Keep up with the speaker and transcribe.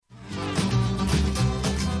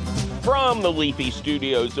From the leafy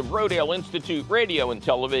studios of Rodale Institute Radio and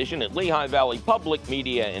Television at Lehigh Valley Public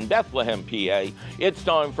Media in Bethlehem, PA, it's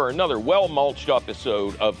time for another well-mulched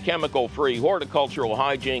episode of chemical-free horticultural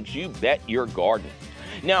hijinks you bet your garden.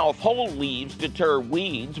 Now, if whole leaves deter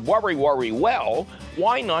weeds, worry, well,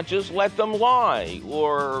 why not just let them lie,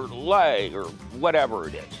 or lay, or whatever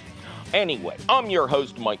it is? Anyway, I'm your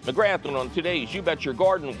host, Mike McGrath, and on today's You Bet Your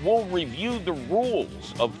Garden, we'll review the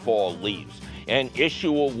rules of fall leaves and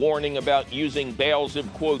issue a warning about using bales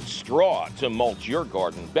of, quote, straw to mulch your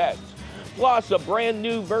garden beds. Plus, a brand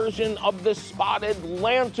new version of the spotted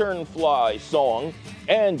Lanternfly song,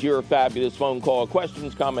 and your fabulous phone call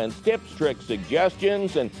questions, comments, tips, tricks,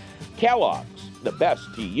 suggestions, and Kellogg's, the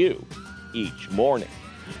best to you each morning.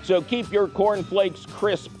 So keep your cornflakes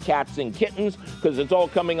crisp, cats and kittens, because it's all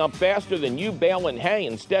coming up faster than you baling hay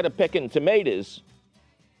instead of picking tomatoes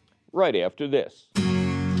right after this.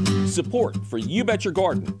 Support for You Bet Your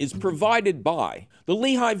Garden is provided by the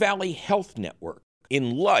Lehigh Valley Health Network.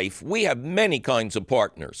 In life, we have many kinds of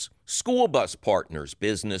partners. School bus partners,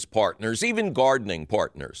 business partners, even gardening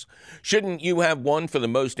partners. Shouldn't you have one for the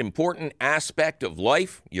most important aspect of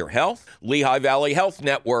life, your health? Lehigh Valley Health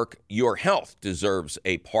Network, your health deserves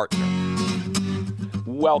a partner.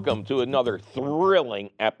 Welcome to another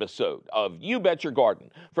thrilling episode of You Bet Your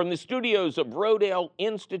Garden from the studios of Rodale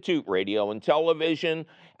Institute Radio and Television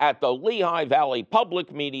at the Lehigh Valley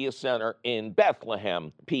Public Media Center in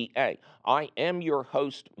Bethlehem, PA. I am your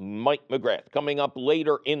host, Mike McGrath. Coming up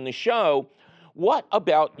later in the show, what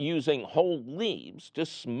about using whole leaves to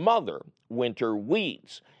smother winter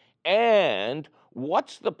weeds? And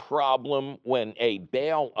what's the problem when a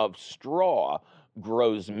bale of straw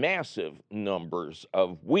grows massive numbers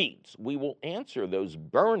of weeds? We will answer those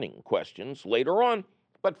burning questions later on.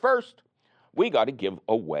 But first, we got to give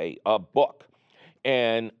away a book.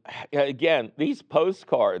 And again, these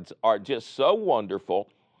postcards are just so wonderful.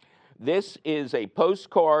 This is a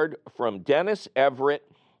postcard from Dennis Everett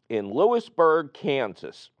in Lewisburg,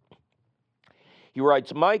 Kansas. He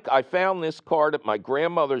writes, Mike, I found this card at my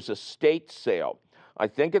grandmother's estate sale. I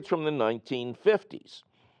think it's from the 1950s.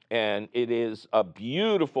 And it is a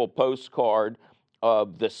beautiful postcard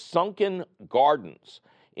of the Sunken Gardens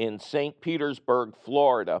in St. Petersburg,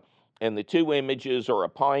 Florida. And the two images are a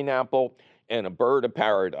pineapple and a bird of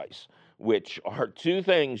paradise, which are two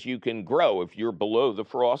things you can grow if you're below the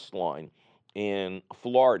frost line in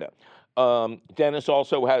Florida. Dennis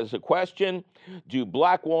also has a question. Do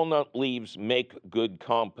black walnut leaves make good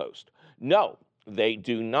compost? No, they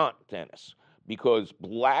do not, Dennis, because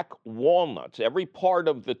black walnuts, every part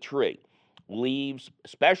of the tree, leaves,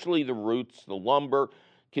 especially the roots, the lumber,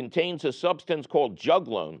 contains a substance called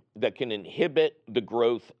juglone that can inhibit the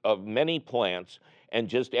growth of many plants and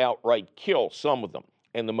just outright kill some of them.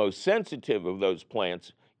 And the most sensitive of those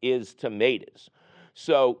plants is tomatoes.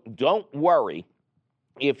 So don't worry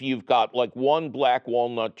if you've got like one black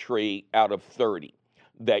walnut tree out of 30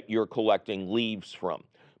 that you're collecting leaves from.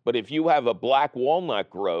 But if you have a black walnut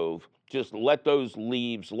grove, just let those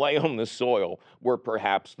leaves lay on the soil where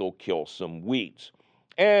perhaps they'll kill some weeds.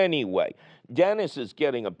 Anyway, Dennis is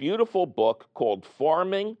getting a beautiful book called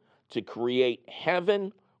Farming to Create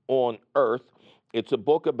Heaven on Earth. It's a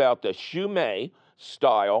book about the Shumei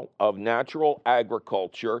style of natural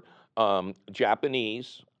agriculture,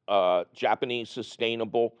 Japanese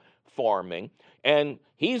sustainable farming. And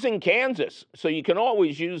he's in Kansas, so you can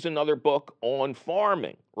always use another book on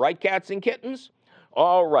farming. Right, cats and kittens?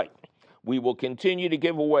 All right. We will continue to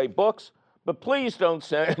give away books, but please don't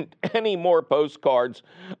send any more postcards.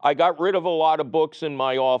 I got rid of a lot of books in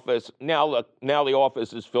my office. Now the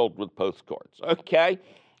office is filled with postcards, okay?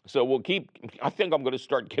 So I think I'm going to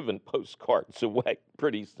start giving postcards away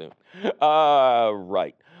pretty soon.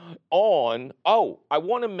 Right. I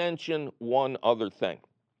want to mention one other thing.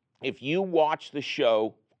 If you watch the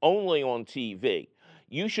show only on TV,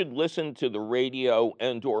 you should listen to the radio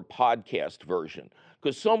and or podcast version,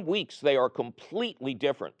 because some weeks they are completely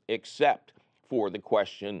different, except for the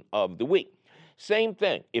question of the week. Same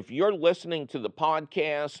thing. If you're listening to the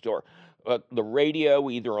podcast or the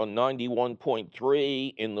radio, either on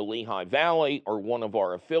 91.3 in the Lehigh Valley or one of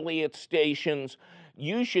our affiliate stations,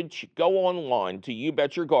 you should go online to You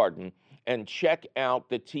Bet Your Garden and check out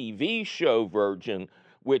the TV show version,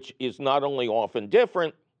 which is not only often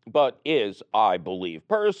different, but is, I believe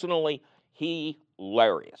personally,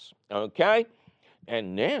 hilarious. Okay?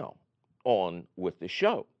 And now, on with the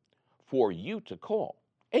show. For you to call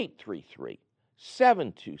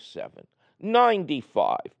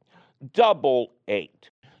 833-727-9588.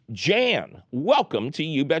 Jan, welcome to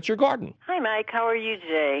You Bet Your Garden. Hi, Mike. How are you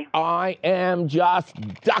today? I am just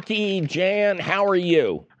ducky. Jan, how are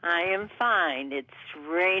you? I am fine. It's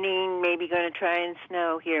raining, maybe going to try and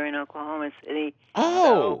snow here in Oklahoma City.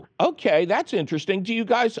 Oh, okay. That's interesting. Do you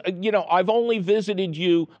guys, I've only visited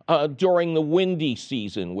you during the windy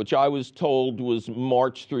season, which I was told was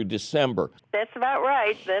March through December. That's about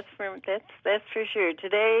right. That's for sure.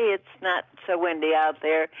 Today it's not so windy out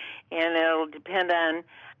there, and it'll depend on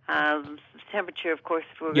the temperature, of course,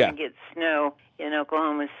 if we're going to get snow in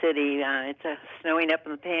Oklahoma City. It's snowing up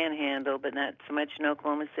in the Panhandle, but not so much in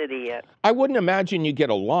Oklahoma City yet. I wouldn't imagine you get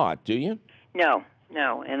a lot, do you? No.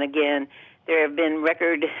 And again, there have been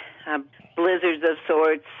record blizzards of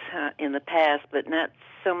sorts in the past, but not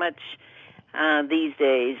so much these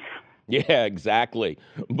days. Yeah, exactly.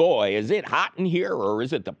 Boy, is it hot in here, or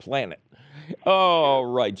is it the planet? All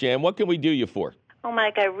right, Jan, what can we do you for? Oh,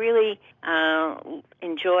 Mike, I really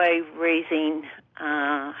enjoy raising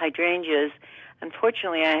hydrangeas.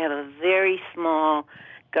 Unfortunately, I have a very small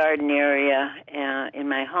garden area in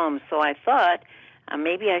my home, so I thought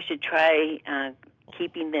maybe I should try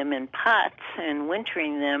keeping them in pots and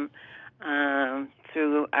wintering them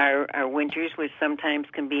through our winters, which sometimes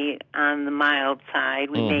can be on the mild side.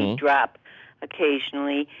 We may drop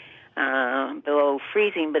occasionally below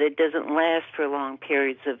freezing, but it doesn't last for long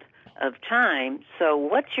periods of time. So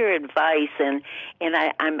what's your advice? And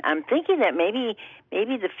I'm thinking that maybe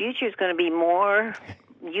the future is going to be more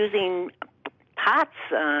using pots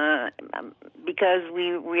because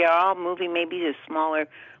we are all moving maybe to smaller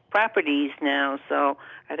properties now. So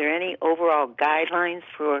are there any overall guidelines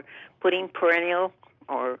for putting perennial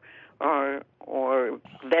or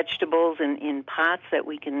vegetables in pots that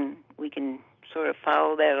we can sort of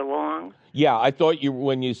follow that along? Yeah, I thought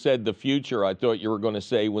when you said the future, I thought you were going to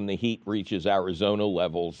say when the heat reaches Arizona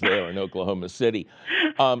levels there in Oklahoma City.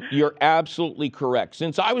 You're absolutely correct.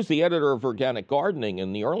 Since I was the editor of Organic Gardening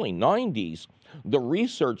in the early 90s, the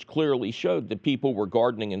research clearly showed that people were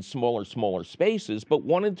gardening in smaller spaces, but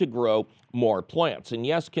wanted to grow more plants. And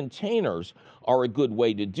yes, containers are a good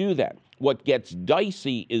way to do that. What gets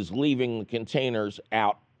dicey is leaving the containers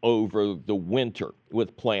out over the winter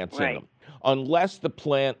with plants in them. Unless the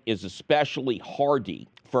plant is especially hardy,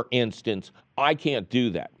 for instance, I can't do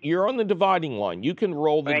that. You're on the dividing line. You can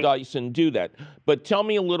roll the dice and do that. But tell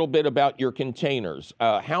me a little bit about your containers.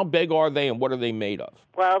 How big are they and what are they made of?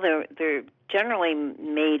 Well, they're generally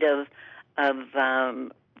made of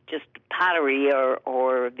just pottery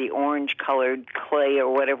or the orange-colored clay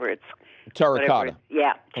or whatever it's. Terracotta.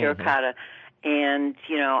 Terracotta. And,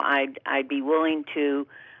 I'd be willing to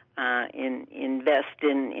invest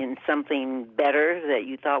in something better that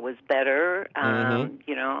you thought was better.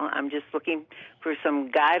 I'm just looking for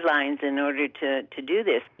some guidelines in order to do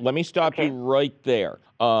this. Let me stop you right there.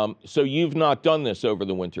 So you've not done this over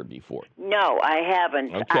the winter before? No, I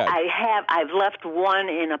haven't. Okay. I've left one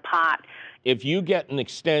in a pot. If you get an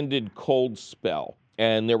extended cold spell,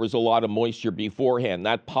 and there was a lot of moisture beforehand,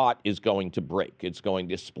 that pot is going to break. It's going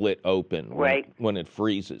to split open when it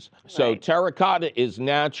freezes. So terracotta is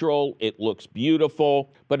natural. It looks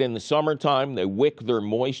beautiful. But in the summertime, they wick their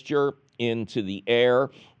moisture into the air.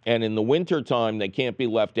 And in the wintertime, they can't be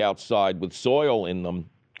left outside with soil in them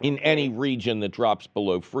in any region that drops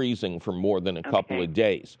below freezing for more than a couple of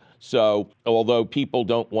days. So although people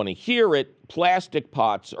don't want to hear it, plastic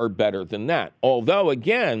pots are better than that. Although,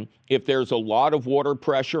 again, if there's a lot of water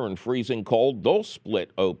pressure and freezing cold, they'll split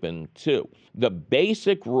open too. The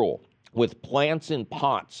basic rule with plants in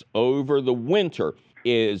pots over the winter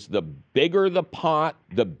is the bigger the pot,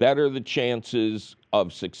 the better the chances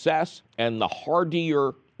of success, and the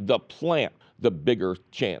hardier the plant, the bigger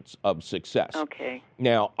chance of success. Okay.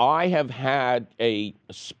 Now, I have had a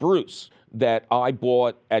spruce that I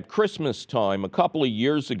bought at Christmas time a couple of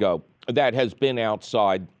years ago that has been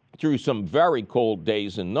outside through some very cold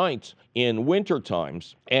days and nights in winter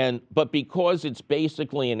times. But because it's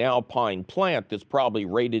basically an alpine plant that's probably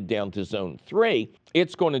rated down to zone 3,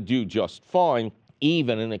 it's going to do just fine,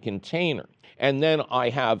 even in a container. And then I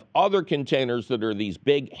have other containers that are these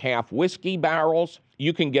big half whiskey barrels.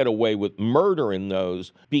 You can get away with murder in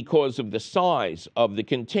those because of the size of the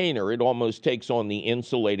container. It almost takes on the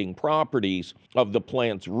insulating properties of the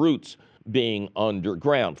plant's roots being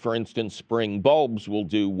underground. For instance, spring bulbs will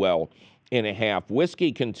do well in a half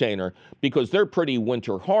whiskey container because they're pretty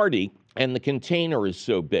winter hardy and the container is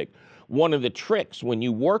so big. One of the tricks when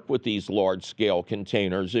you work with these large scale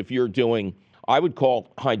containers, if you're doing, I would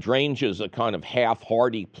call hydrangeas a kind of half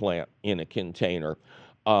hardy plant in a container,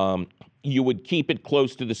 you would keep it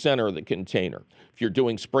close to the center of the container. If you're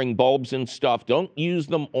doing spring bulbs and stuff, don't use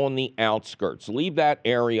them on the outskirts. Leave that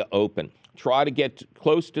area open. Try to get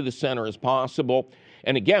close to the center as possible.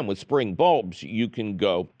 And again, with spring bulbs, you can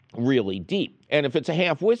go really deep. And if it's a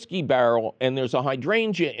half whiskey barrel and there's a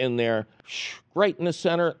hydrangea in there, right in the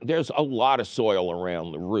center, there's a lot of soil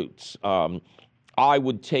around the roots. I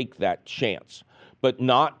would take that chance, but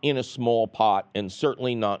not in a small pot and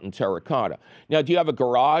certainly not in terracotta. Now, do you have a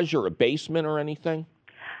garage or a basement or anything?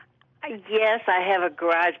 Yes, I have a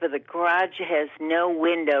garage, but the garage has no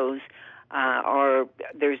windows, or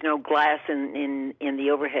there's no glass in the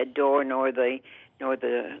overhead door, nor the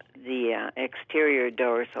exterior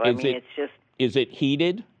door. So it's just. Is it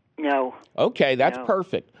heated? No. Okay, that's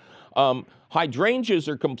perfect. Hydrangeas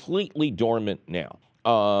are completely dormant now.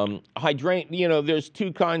 There's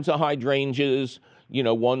two kinds of hydrangeas.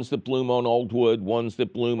 Ones that bloom on old wood, ones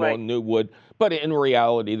that bloom on new wood. But in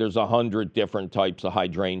reality, there's 100 different types of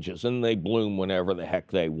hydrangeas, and they bloom whenever the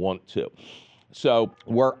heck they want to. So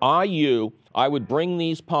I would bring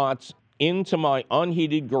these pots into my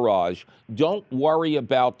unheated garage. Don't worry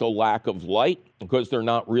about the lack of light because they're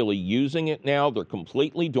not really using it now. They're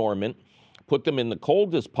completely dormant. Put them in the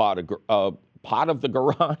coldest part of the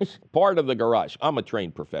garage. I'm a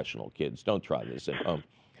trained professional, kids. Don't try this at home.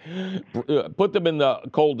 Put them in the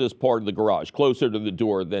coldest part of the garage, closer to the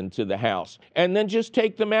door than to the house. And then just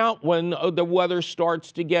take them out when the weather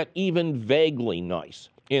starts to get even vaguely nice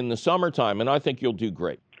in the summertime, and I think you'll do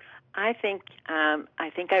great. I think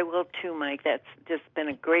I will too, Mike. That's just been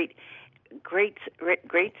a great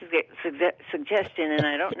suggestion, and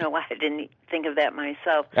I don't know why I didn't think of that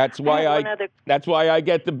myself. That's why I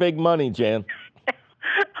get the big money, Jan.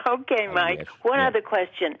 Okay, Mike. Yes. One other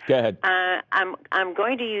question. Go ahead. I'm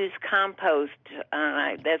going to use compost.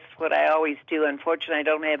 That's what I always do. Unfortunately, I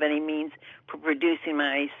don't have any means for producing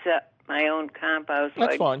my own compost. So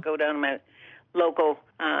That's fine. Just go down to my local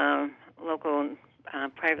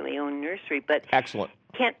privately owned nursery. But excellent.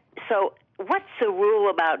 So what's the rule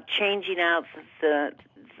about changing out the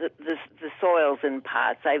soils in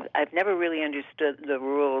pots? I've never really understood the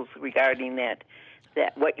rules regarding that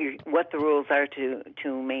what the rules are to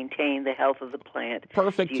maintain the health of the plant.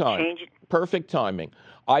 Perfect timing.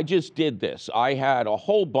 I just did this. I had a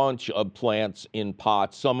whole bunch of plants in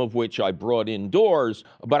pots, some of which I brought indoors,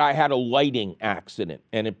 but I had a lighting accident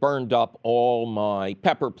and it burned up all my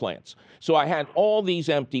pepper plants. So I had all these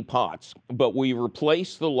empty pots, but we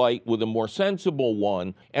replaced the light with a more sensible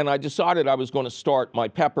one, and I decided I was going to start my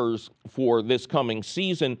peppers for this coming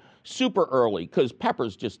season super early because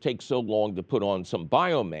peppers just take so long to put on some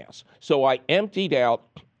biomass. So I emptied out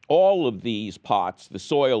all of these pots, the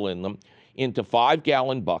soil in them, into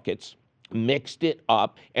 5-gallon buckets, mixed it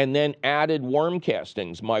up, and then added worm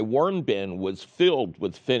castings. My worm bin was filled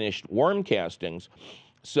with finished worm castings.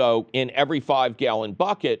 So in every 5-gallon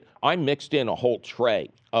bucket, I mixed in a whole tray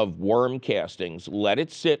of worm castings, let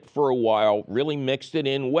it sit for a while, really mixed it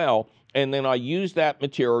in well, and then I used that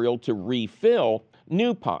material to refill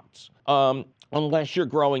new pots. Unless you're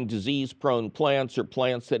growing disease-prone plants or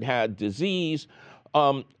plants that had disease,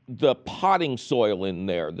 the potting soil in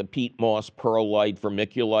there, the peat moss, perlite,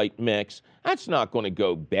 vermiculite mix, that's not going to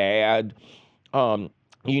go bad. You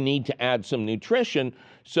need to add some nutrition.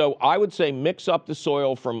 So I would say mix up the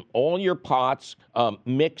soil from all your pots,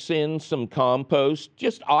 mix in some compost,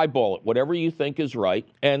 just eyeball it, whatever you think is right,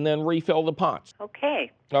 and then refill the pots.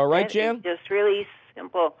 Okay. All right, Jan? Just really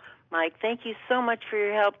simple. Mike, thank you so much for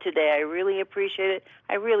your help today. I really appreciate it.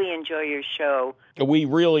 I really enjoy your show. We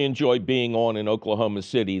really enjoy being on in Oklahoma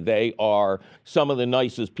City. They are some of the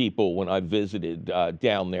nicest people when I visited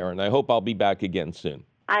down there, and I hope I'll be back again soon.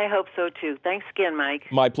 I hope so, too. Thanks again, Mike.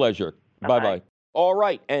 My pleasure. Bye-bye. Bye-bye. All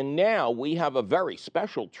right, and now we have a very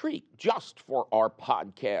special treat just for our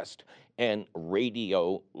podcast and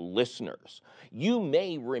radio listeners. You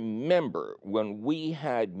may remember when we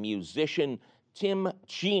had musician Tim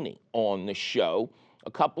Cheney on the show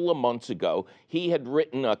a couple of months ago. He had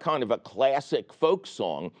written a kind of a classic folk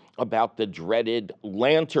song about the dreaded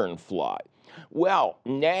lanternfly. Well,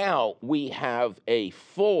 now we have a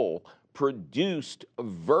full produced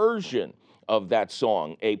version of that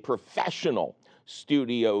song, a professional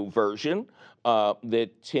studio version that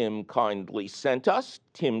Tim kindly sent us,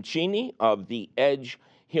 Tim Cheney of the Edge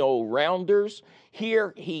Hill Rounders.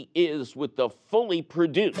 Here he is with the fully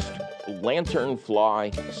produced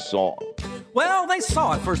Lanternfly song. Well, they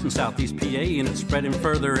saw it first in Southeast PA, and it's spreading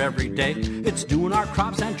further every day. It's doing our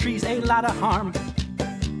crops and trees a lot of harm.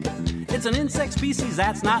 It's an insect species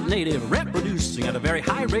that's not native, reproducing at a very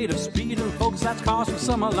high rate of speed, and folks, that's cause for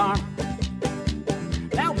some alarm.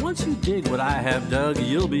 Now, once you dig what I have dug,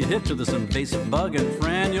 you'll be hit to this invasive bug, and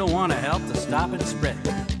friend, you'll want to help to stop its spread.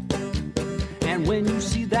 And when you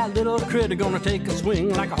see that little critter gonna take a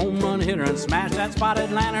swing like a home run hitter and smash that spotted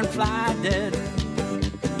lanternfly dead.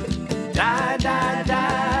 Die, die,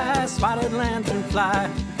 die.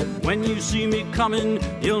 lanternfly. When you see me coming,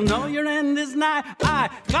 you'll know your end is nigh. I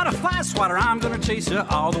got a fly swatter, I'm gonna chase you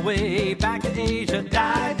all the way back to Asia.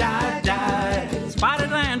 Die, die, die, spotted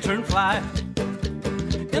lanternfly.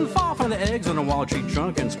 In the fall, find the eggs on a walnut tree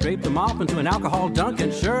trunk and scrape them off into an alcohol dunk,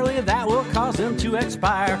 and surely that will cause them to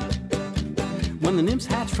expire. When the nymphs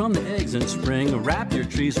hatch from the eggs in spring, wrap your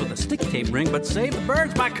trees with a sticky tape ring, but save the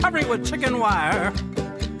birds by covering with chicken wire.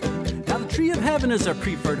 Now the tree of heaven is our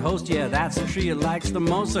preferred host, yeah, that's the tree it likes the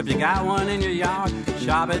most. So if you got one in your yard,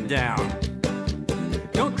 chop it down.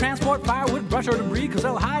 Don't transport firewood, brush, or debris, cause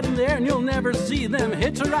they'll hide in there and you'll never see them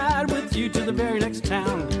hitch a ride with you to the very next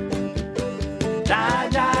town. Die,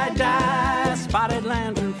 die, die, spotted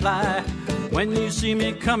lanternfly. When you see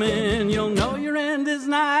me coming, you'll know your end is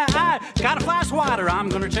nigh. I got a fly swatter, I'm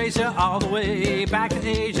gonna chase you all the way back to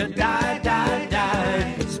Asia. Die, die,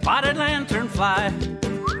 die, spotted lanternfly.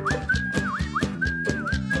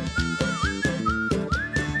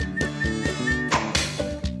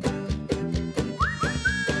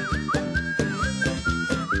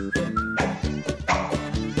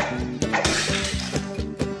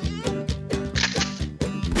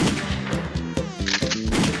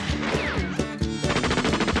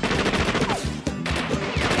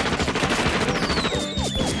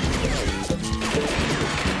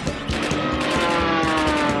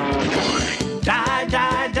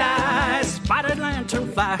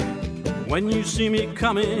 When you see me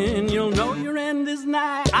coming, you'll know your end is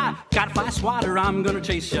nigh. I got a fly swatter, I'm gonna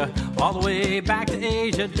chase you all the way back to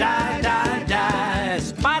Asia. Die, die, die,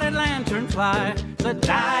 spotted lanternfly. The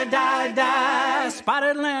die, die, die,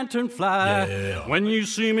 spotted lanternfly. Yeah. When you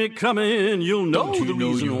see me coming, you'll know the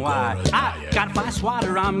reason why. I got a fly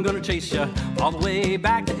swatter, I'm gonna chase you all the way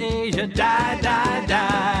back to Asia. Die, die,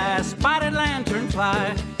 die, spotted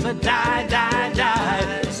lanternfly. The die, die,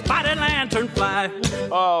 die, spotted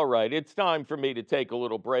lanternfly. All right, it's time for me to take a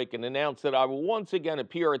little break and announce that I will once again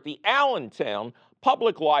appear at the Allentown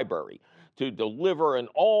Public Library to deliver an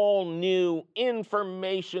all-new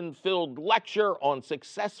information-filled lecture on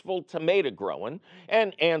successful tomato growing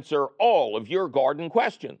and answer all of your garden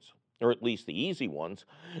questions, or at least the easy ones.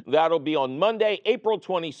 That'll be on Monday, April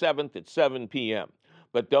 27th at 7 p.m.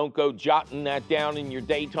 But don't go jotting that down in your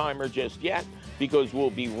daytimer just yet, because we'll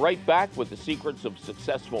be right back with the secrets of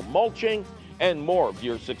successful mulching and more of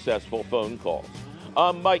your successful phone calls.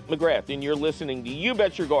 I'm Mike McGrath, and you're listening to You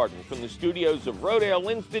Bet Your Garden from the studios of Rodale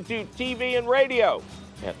Institute TV and Radio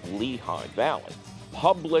at Lehigh Valley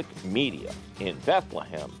Public Media in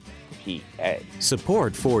Bethlehem, PA.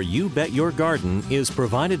 Support for You Bet Your Garden is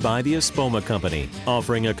provided by the Espoma Company,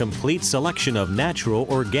 offering a complete selection of natural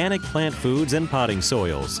organic plant foods and potting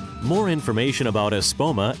soils. More information about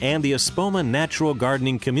Espoma and the Espoma Natural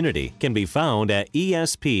Gardening Community can be found at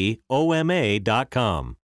espoma.com.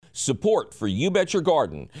 Support for You Bet Your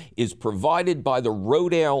Garden is provided by the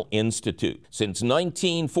Rodale Institute. Since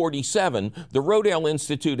 1947, the Rodale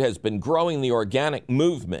Institute has been growing the organic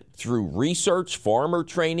movement through research, farmer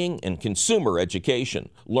training, and consumer education.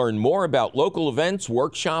 Learn more about local events,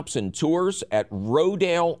 workshops, and tours at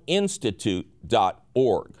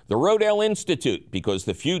rodaleinstitute.org. The Rodale Institute, because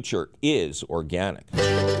the future is organic.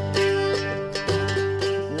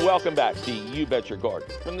 Welcome back to You Bet Your Garden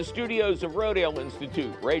from the studios of Rodale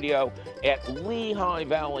Institute Radio at Lehigh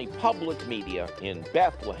Valley Public Media in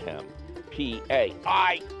Bethlehem, PA.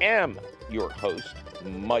 I am your host,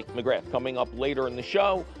 Mike McGrath. Coming up later in the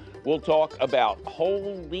show, we'll talk about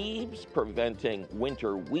whole leaves preventing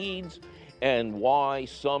winter weeds and why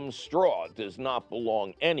some straw does not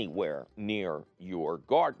belong anywhere near your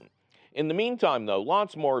garden. In the meantime, though,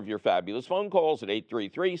 lots more of your fabulous phone calls at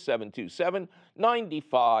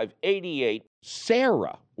 833-727-9588.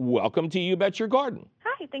 Sarah, welcome to You Bet Your Garden.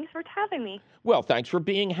 Hi, thanks for having me. Well, thanks for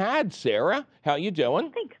being had, Sarah. How you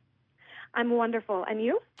doing? Thanks. I'm wonderful. And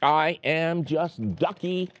you? I am just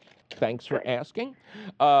ducky. Thanks for asking.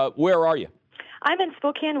 Where are you? I'm in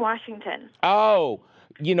Spokane, Washington. Oh,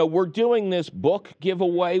 you know, we're doing this book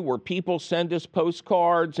giveaway where people send us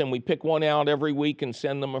postcards and we pick one out every week and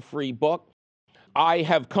send them a free book. I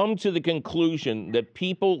have come to the conclusion that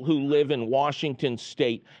people who live in Washington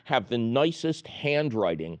State have the nicest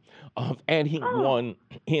handwriting of anyone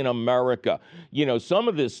in America. You know, some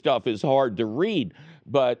of this stuff is hard to read,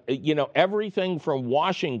 but, you know, everything from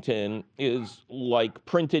Washington is like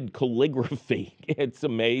printed calligraphy. It's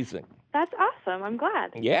amazing. That's awesome. I'm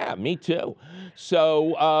glad. Yeah, me too.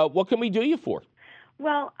 So what can we do you for?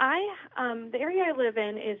 Well, the area I live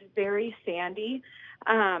in is very sandy,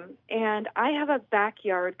 and I have a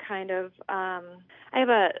backyard kind of, I have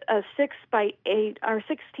a 6 by 8, or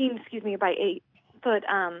 16, by 8 foot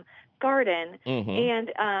garden,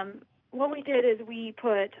 and what we did is we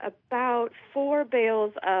put about 4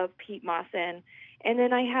 bales of peat moss in, and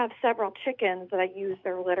then I have several chickens that I use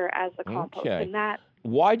their litter as the compost. Okay. And that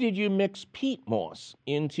Why did you mix peat moss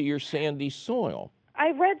into your sandy soil?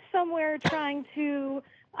 I read somewhere trying to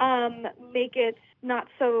make it not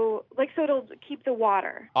so, so it'll keep the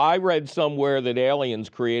water. I read somewhere that aliens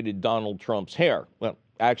created Donald Trump's hair. Well,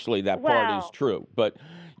 actually, that part is true, but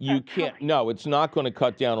you can't. No, it's not going to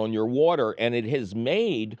cut down on your water, and it has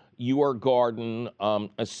made your garden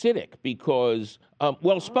acidic because,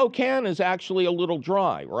 Spokane is actually a little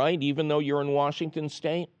dry, right? Even though you're in Washington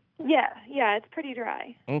State. Yeah, it's pretty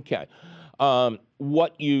dry. Okay.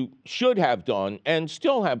 What you should have done, and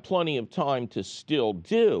still have plenty of time to still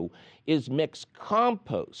do, is mix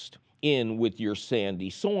compost in with your sandy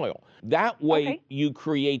soil. That way you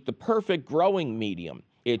create the perfect growing medium.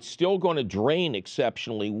 It's still going to drain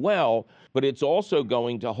exceptionally well, but it's also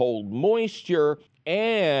going to hold moisture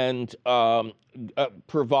and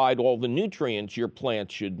provide all the nutrients your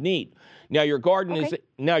plant should need. Now your garden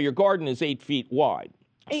is 8 feet wide.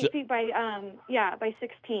 8 feet by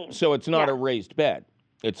 16. So it's not a raised bed.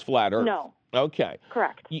 It's flat earth. No. Okay.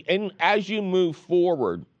 Correct. And as you move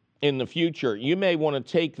forward in the future, you may want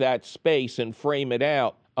to take that space and frame it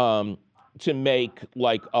out to make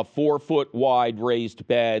like a 4 foot wide raised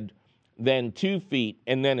bed, then 2 feet,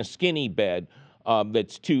 and then a skinny bed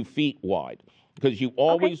that's 2 feet wide. Because you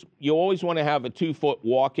always want to have a 2 foot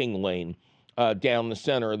walking lane down the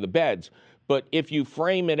center of the beds. But if you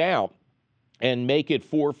frame it out and make it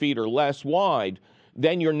 4 feet or less wide,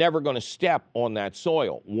 then you're never going to step on that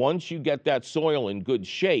soil. Once you get that soil in good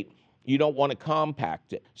shape, you don't want to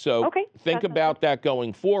compact it. So think about that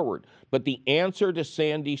going forward. But the answer to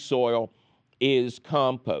sandy soil is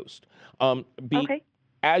compost.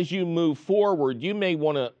 As you move forward, you may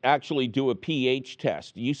want to actually do a pH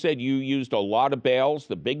test. You said you used a lot of bales,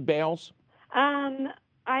 the big bales?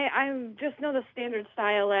 I just know the standard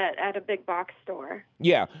style at a big box store.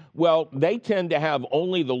 Yeah, well, they tend to have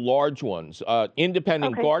only the large ones.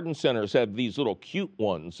 Independent garden centers have these little cute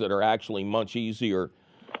ones that are actually much easier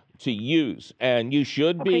to use. And you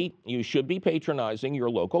should be patronizing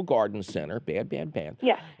your local garden center. Bad.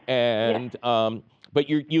 Yeah. And but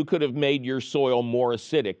you could have made your soil more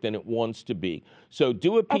acidic than it wants to be. So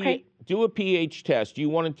do a pH test. You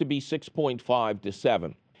want it to be 6.5 to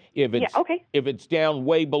 7. If it's down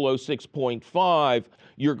way below 6.5,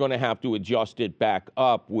 you're going to have to adjust it back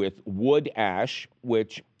up with wood ash,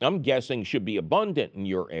 which I'm guessing should be abundant in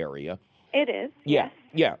your area. It is.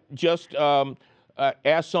 Yeah. Just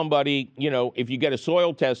ask somebody, if you get a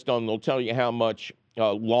soil test done, they'll tell you how much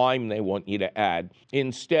lime they want you to add.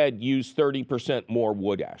 Instead, use 30% more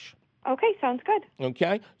wood ash. Okay, sounds good.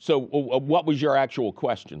 Okay. So what was your actual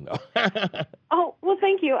question, though? Oh, well,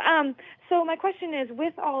 thank you. So my question is,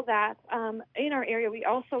 with all that, in our area, we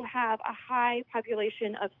also have a high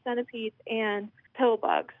population of centipedes and pill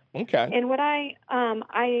bugs. Okay. And what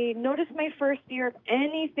I noticed my first year, if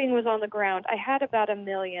anything was on the ground, I had about 1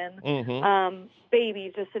 million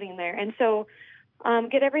babies just sitting there. And so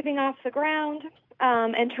get everything off the ground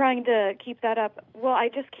and trying to keep that up. Well, I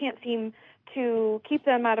just can't seem to keep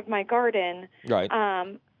them out of my garden. Right.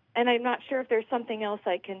 And I'm not sure if there's something else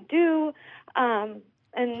I can do.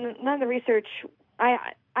 And none of the research,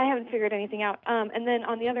 I haven't figured anything out. And then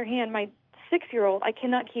on the other hand, my 6-year-old, I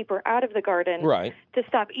cannot keep her out of the garden to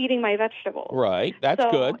stop eating my vegetables. Right, that's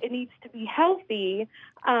good. So it needs to be healthy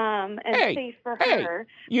and safe for her.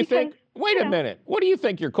 Wait a minute. What do you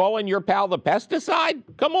think? You're calling your pal the pesticide?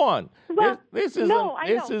 Come on. Well, this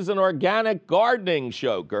is an organic gardening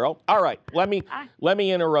show, girl. All right, let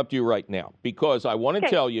me interrupt you right now because I want to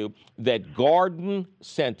tell you that garden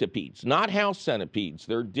centipedes, not house centipedes,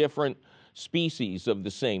 they're different species of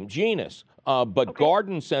the same genus. But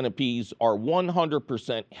garden centipedes are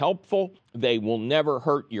 100% helpful. They will never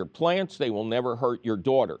hurt your plants. They will never hurt your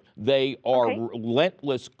daughter. They are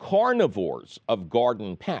relentless carnivores of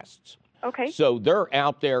garden pests. So they're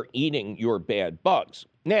out there eating your bad bugs.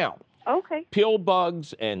 Now, pill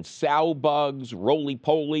bugs and sow bugs,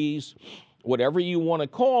 roly-polies, whatever you want to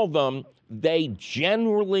call them, they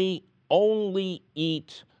generally only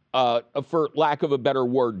eat, for lack of a better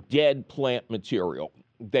word, dead plant material.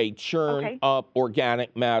 They churn up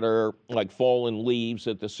organic matter like fallen leaves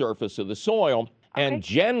at the surface of the soil and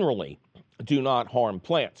generally do not harm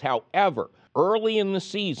plants. However, early in the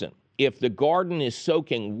season, if the garden is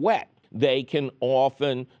soaking wet, they can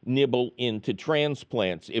often nibble into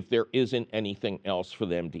transplants if there isn't anything else for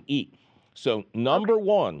them to eat. So number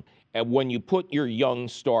one, and when you put your young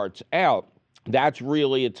starts out, that's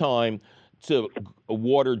really a time to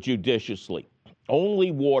water judiciously.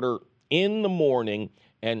 Only water in the morning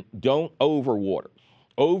and don't overwater.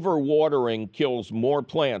 Overwatering kills more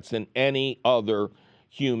plants than any other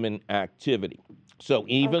human activity. So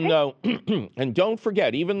even though, and don't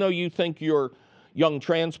forget, even though you think your young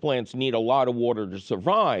transplants need a lot of water to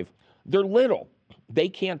survive, they're little. They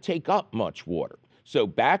can't take up much water. So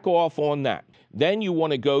back off on that. Then you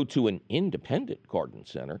want to go to an independent garden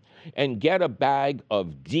center and get a bag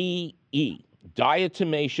of DE,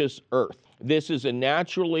 diatomaceous earth. This is a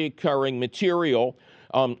naturally occurring material.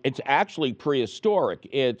 It's actually prehistoric.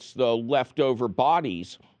 It's the leftover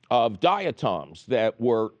bodies of diatoms that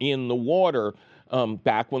were in the water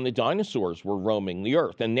back when the dinosaurs were roaming the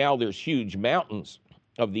earth. And now there's huge mountains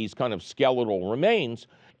of these kind of skeletal remains,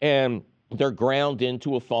 and they're ground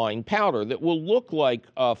into a fine powder that will look like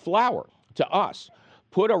flour to us.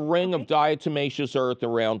 Put a ring of diatomaceous earth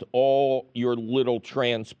around all your little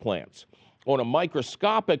transplants. On a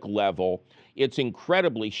microscopic level, it's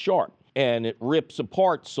incredibly sharp, and it rips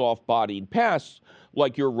apart soft-bodied pests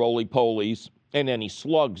like your roly-polies and any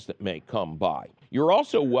slugs that may come by. You're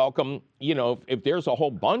also welcome, if there's a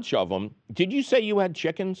whole bunch of them. Did you say you had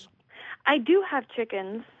chickens? I do have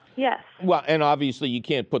chickens, yes. Well, and obviously you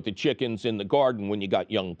can't put the chickens in the garden when you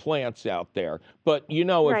got young plants out there. But,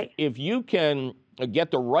 if you can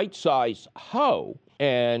get the right size hoe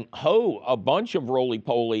and hoe a bunch of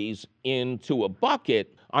roly-polies into a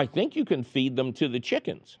bucket, I think you can feed them to the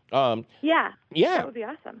chickens. Yeah. Yeah. That would be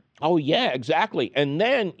awesome. Oh, yeah, exactly. And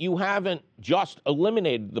then you haven't just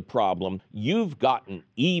eliminated the problem, you've gotten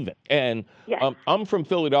even. And yes. I'm from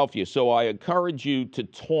Philadelphia, so I encourage you to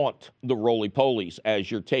taunt the roly-polies as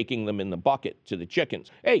you're taking them in the bucket to the chickens.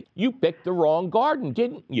 Hey, you picked the wrong garden,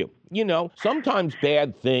 didn't you? Sometimes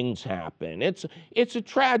bad things happen. It's a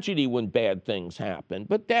tragedy when bad things happen,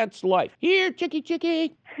 but that's life. Here,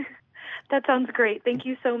 chickie. That sounds great. Thank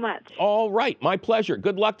you so much. All right. My pleasure.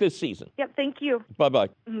 Good luck this season. Yep. Thank you. Bye-bye.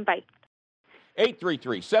 Bye.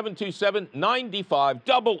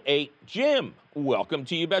 833-727-9588. Jim, welcome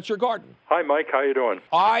to You Bet Your Garden. Hi, Mike. How you doing?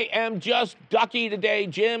 I am just ducky today,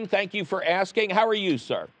 Jim. Thank you for asking. How are you,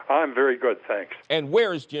 sir? I'm very good, thanks. And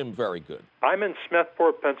where is Jim very good? I'm in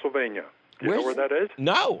Smethport, Pennsylvania. Do you know where that is?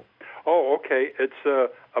 No. Oh, okay.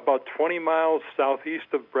 It's about 20 miles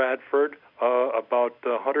southeast of Bradford, about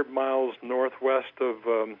 100 miles northwest of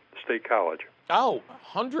State College. Oh,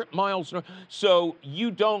 100 miles north. So you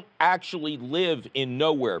don't actually live in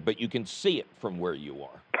nowhere, but you can see it from where you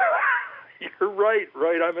are. You're right.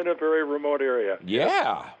 I'm in a very remote area.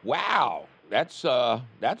 Yeah. Wow. That's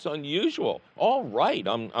unusual. All right.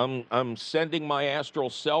 I'm sending my astral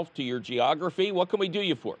self to your geography. What can we do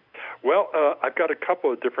you for? Well, I've got a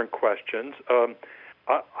couple of different questions.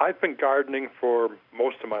 I've been gardening for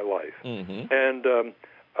most of my life, and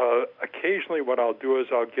occasionally what I'll do is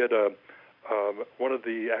I'll get one of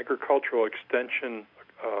the agricultural extension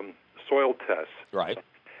soil tests. Right.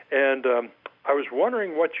 And I was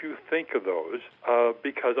wondering what you think of those,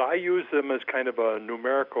 because I use them as kind of a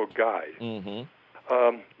numerical guide.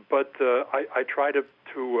 But I try to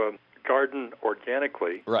garden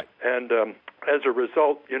organically. Right. And as a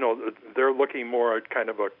result, they're looking more at kind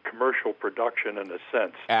of a commercial production in a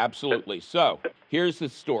sense. Absolutely. So here's the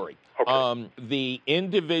story. Okay. The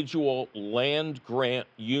individual land-grant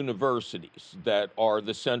universities that are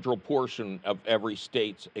the central portion of every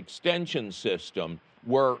state's extension system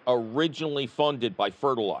were originally funded by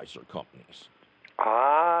fertilizer companies.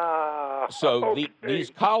 So okay.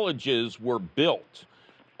 These colleges were built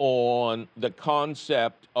on the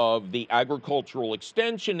concept of the agricultural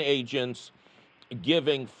extension agents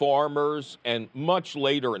giving farmers and much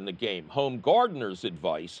later in the game, home gardeners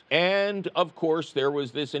advice. And of course, there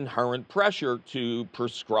was this inherent pressure to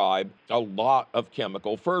prescribe a lot of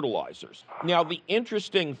chemical fertilizers. Now, the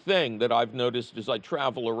interesting thing that I've noticed as I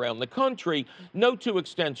travel around the country, no two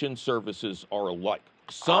extension services are alike.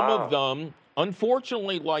 Some of them,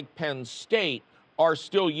 unfortunately, like Penn State, are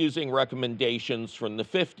still using recommendations from the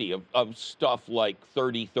 50s of stuff like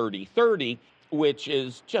 30-30-30, which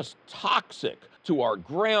is just toxic to our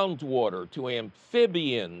groundwater, to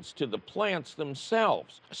amphibians, to the plants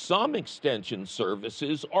themselves. Some extension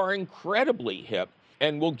services are incredibly hip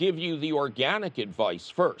and will give you the organic advice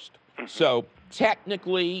first. So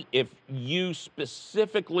technically, if you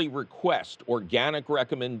specifically request organic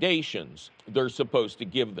recommendations, they're supposed to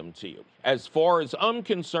give them to you. As far as I'm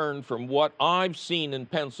concerned, from what I've seen in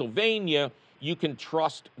Pennsylvania, you can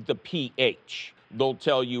trust the pH. They'll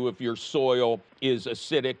tell you if your soil is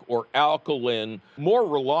acidic or alkaline more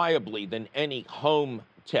reliably than any home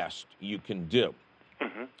test you can do.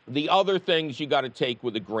 The other things you got to take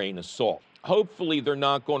with a grain of salt. Hopefully, they're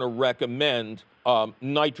not going to recommend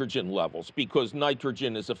nitrogen levels, because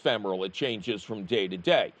nitrogen is ephemeral. It changes from day to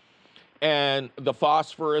day. And the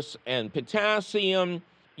phosphorus and potassium,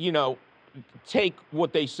 take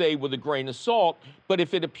what they say with a grain of salt. But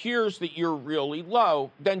if it appears that you're really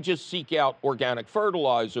low, then just seek out organic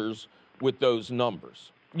fertilizers with those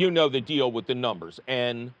numbers. You know the deal with the numbers,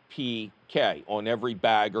 NPK, on every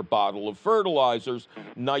bag or bottle of fertilizers,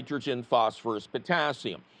 nitrogen, phosphorus,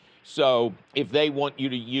 potassium. So if they want you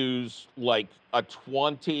to use like a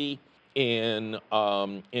 20 in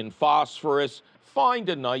phosphorus, find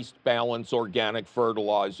a nice balanced organic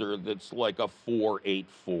fertilizer that's like a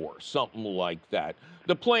 484, something like that.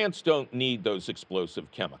 The plants don't need those explosive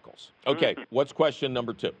chemicals. Okay, what's question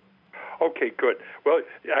number 2? Okay, good. Well,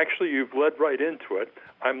 actually, you've led right into it.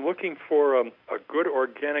 I'm looking for a good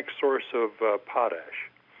organic source of potash.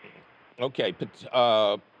 Okay,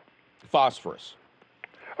 phosphorus.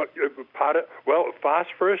 Well,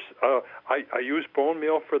 phosphorus, I use bone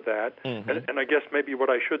meal for that, and I guess maybe what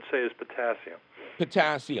I should say is potassium.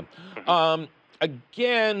 Potassium.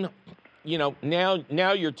 Again,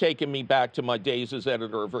 now you're taking me back to my days as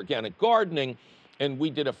editor of Organic Gardening, and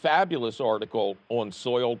we did a fabulous article on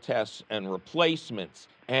soil tests and replacements.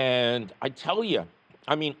 And I tell you,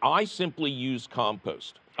 I simply use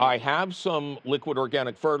compost. I have some liquid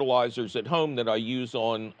organic fertilizers at home that I use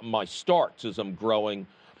on my starts as I'm growing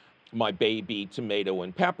my baby tomato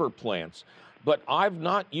and pepper plants. But I've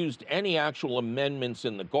not used any actual amendments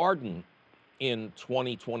in the garden in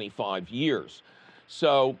 25 years.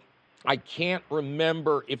 So I can't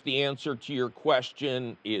remember if the answer to your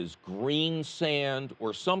question is green sand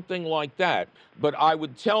or something like that. But I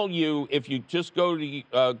would tell you, if you just go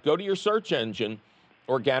to your search engine,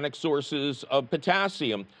 organic sources of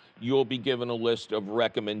potassium, you'll be given a list of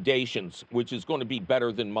recommendations, which is going to be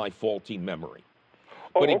better than my faulty memory.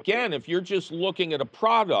 But again, if you're just looking at a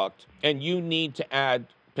product and you need to add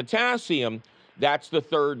potassium, that's the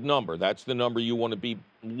third number. That's the number you want to be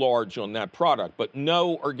large on that product. But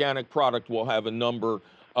no organic product will have a number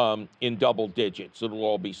in double digits. It'll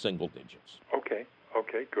all be single digits.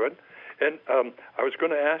 Okay, good. And I was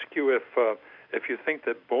going to ask you if you think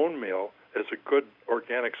that bone meal is a good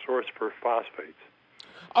organic source for phosphates.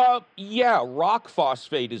 Yeah, rock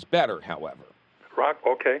phosphate is better, however.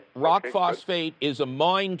 Rock phosphate is a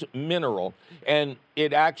mined mineral, and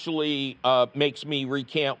it actually makes me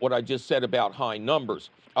recant what I just said about high numbers.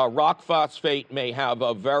 Rock phosphate may have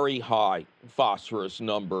a very high phosphorus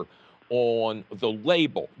number on the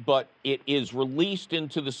label, but it is released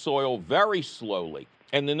into the soil very slowly.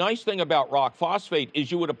 And the nice thing about rock phosphate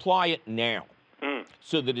is you would apply it now,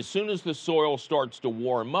 so that as soon as the soil starts to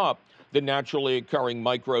warm up, the naturally occurring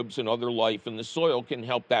microbes and other life in the soil can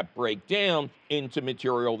help that break down into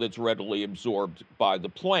material that's readily absorbed by the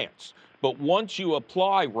plants. But once you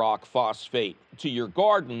apply rock phosphate to your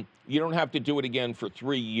garden, you don't have to do it again for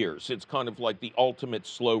 3 years. It's kind of like the ultimate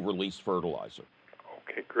slow-release fertilizer.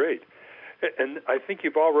 Okay, great. And I think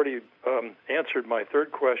you've already answered my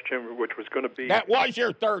third question, which was going to be... That was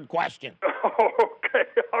your third question. Okay,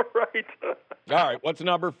 all right. All right, what's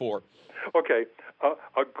number 4? Okay,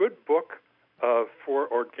 a good book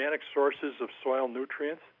for organic sources of soil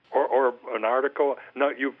nutrients, or an article. No,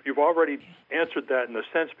 you've already answered that in a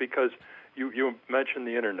sense because you mentioned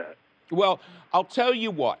the internet. Well, I'll tell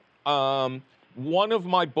you what. One of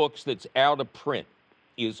my books that's out of print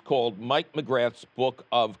is called Mike McGrath's Book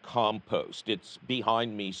of Compost. It's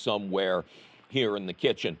behind me somewhere here in the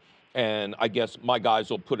kitchen, and I guess my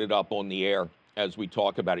guys will put it up on the air as we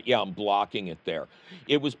talk about it. Yeah, I'm blocking it there.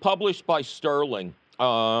 It was published by Sterling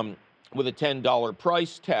with a $10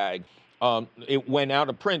 price tag. It went out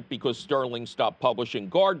of print because Sterling stopped publishing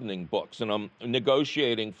gardening books, and I'm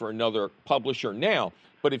negotiating for another publisher now.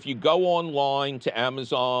 But if you go online to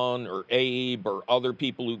Amazon or Abe or other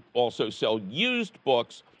people who also sell used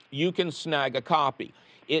books, you can snag a copy.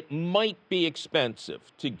 It might be expensive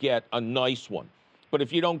to get a nice one, but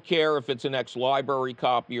if you don't care if it's an ex-library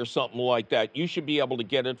copy or something like that, you should be able to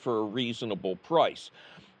get it for a reasonable price.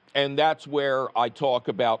 And that's where I talk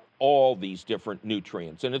about all these different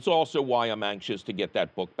nutrients. And it's also why I'm anxious to get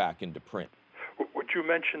that book back into print.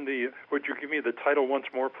 Would you give me the title once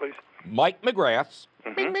more, please? Mike McGrath's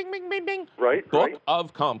bing, bing, bing, bing, bing. Book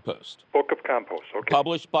of Compost. Book of Compost, okay.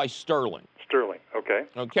 Published by Sterling. Sterling, okay.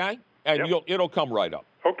 Okay? And it'll come right up.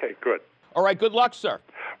 Okay, good. All right, good luck, sir.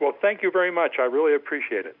 Well, thank you very much. I really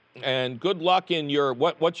appreciate it. And good luck in your,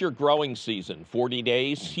 what's your growing season, 40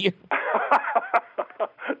 days?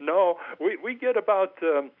 No, we get about,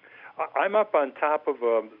 I'm up on top of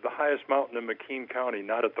the highest mountain in McKean County,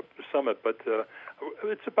 not at the summit, but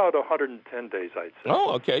it's about 110 days, I'd say.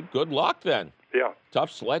 Oh, okay. Good luck then. Yeah.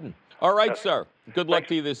 Tough sledding. All right, sir. Good luck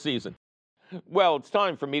to you this season. Well, it's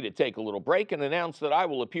time for me to take a little break and announce that I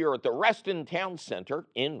will appear at the Reston Town Center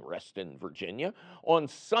in Reston, Virginia on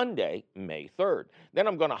Sunday, May 3rd. Then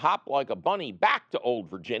I'm going to hop like a bunny back to Old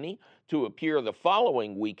Virginia to appear the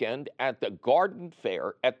following weekend at the Garden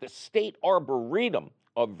Fair at the State Arboretum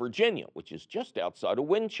of Virginia, which is just outside of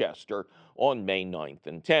Winchester, on May 9th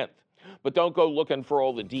and 10th. But don't go looking for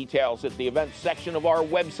all the details at the events section of our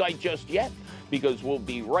website just yet, because we'll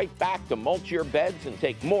be right back to mulch your beds and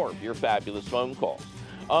take more of your fabulous phone calls.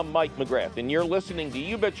 I'm Mike McGrath, and you're listening to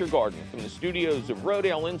You Bet Your Garden from the studios of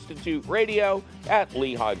Rodale Institute Radio at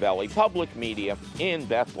Lehigh Valley Public Media in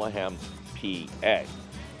Bethlehem, PA.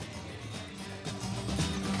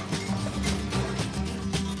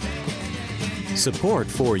 Support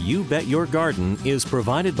for You Bet Your Garden is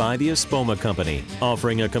provided by the Espoma Company,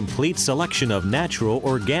 offering a complete selection of natural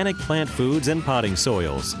organic plant foods and potting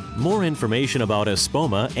soils. More information about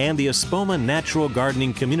Espoma and the Espoma Natural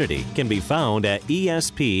Gardening Community can be found at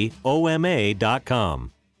espoma.com.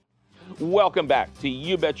 Welcome back to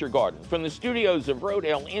You Bet Your Garden from the studios of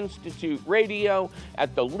Rodale Institute Radio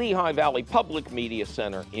at the Lehigh Valley Public Media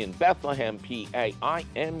Center in Bethlehem, PA. I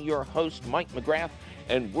am your host, Mike McGrath,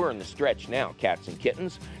 and we're in the stretch now, cats and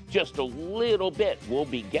kittens. Just a little bit, we'll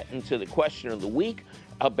be getting to the question of the week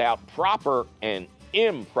about proper and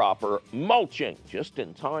improper mulching, just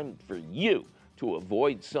in time for you to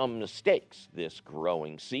avoid some mistakes this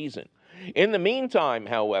growing season. In the meantime,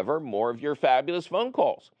 however, more of your fabulous phone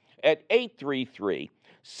calls at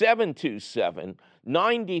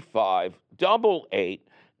 833-727-9588.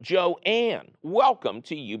 Joanne, welcome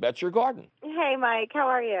to You Bet Your Garden. Hey, Mike. How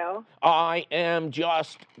are you? I am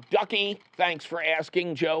just ducky. Thanks for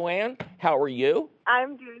asking, Joanne. How are you?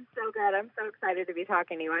 I'm doing so good. I'm so excited to be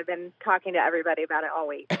talking to you. I've been talking to everybody about it all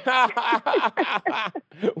week.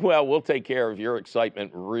 Well, we'll take care of your excitement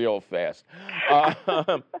real fast.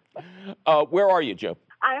 Where are you, Joe?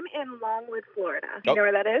 I'm in Longwood, Florida. Do you know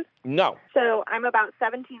where that is? No. So I'm about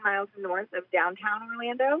 17 miles north of downtown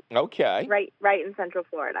Orlando. Okay. Right in Central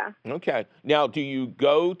Florida. Okay. Now, do you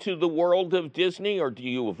go to the world of Disney, or do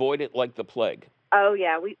you avoid it like the plague? Oh,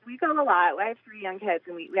 yeah. We go a lot. I have 3 young kids,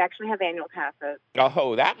 and we actually have annual passes.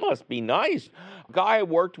 Oh, that must be nice. A guy I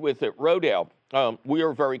worked with at Rodale, we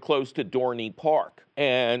were very close to Dorney Park,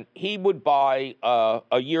 and he would buy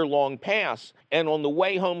a year-long pass, and on the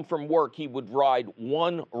way home from work, he would ride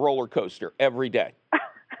one roller coaster every day.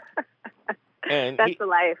 And That's the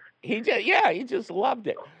life. He just loved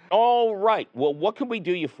it. All right. Well, what can we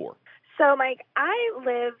do you for? So, Mike, I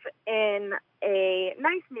live in a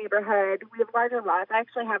nice neighborhood. We have larger lots. I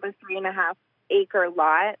actually have a 3.5-acre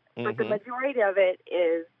lot, but the majority of it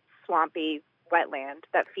is swampy wetland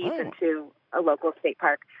that feeds into a local state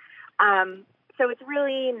park. So it's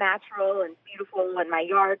really natural and beautiful, and my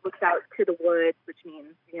yard looks out to the woods, which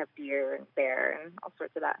means we have deer and bear and all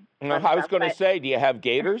sorts of that. I was going to say, do you have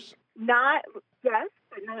gators? Yes,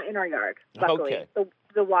 but not in our yard, luckily. Okay.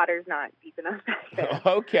 The water's not deep enough back there.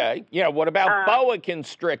 Okay. Yeah, what about boa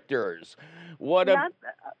constrictors? What about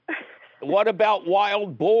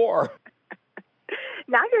wild boar?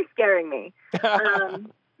 Now you're scaring me.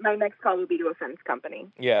 My next call will be to a fence company.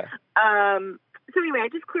 Yeah. So anyway, I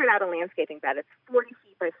just cleared out a landscaping bed. It's 40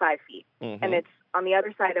 feet by 5 feet, and it's on the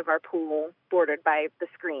other side of our pool, bordered by the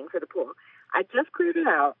screen for the pool. I just cleared it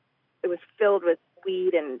out. It was filled with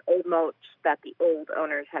weed and old mulch that the old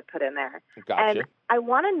owners had put in there. Gotcha. And I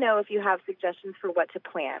want to know if you have suggestions for what to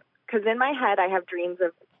plant, because in my head I have dreams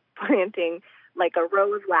of planting like a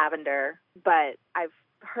row of lavender, but I've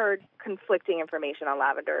heard conflicting information on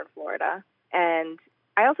lavender in Florida, and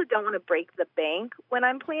I also don't want to break the bank when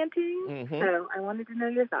I'm planting, so I wanted to know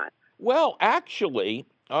your thoughts. Well, actually,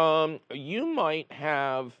 you might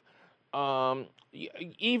have,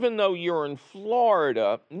 even though you're in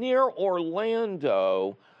Florida, near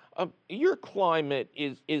Orlando, your climate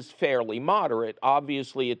is fairly moderate.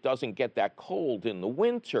 Obviously, it doesn't get that cold in the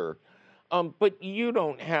winter, but you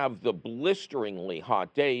don't have the blisteringly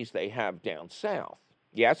hot days they have down south.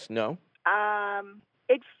 Yes? No?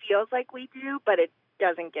 It feels like we do, but it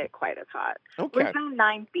doesn't get quite as hot. Okay. We're zone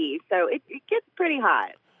 9B, so it gets pretty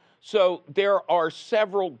hot. So there are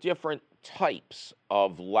several different types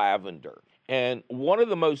of lavender. And one of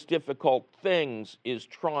the most difficult things is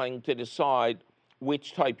trying to decide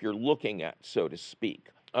which type you're looking at, so to speak.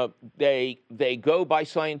 They go by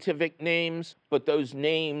scientific names, but those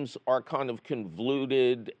names are kind of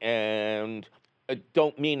convoluted and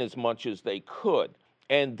don't mean as much as they could.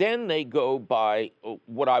 And then they go by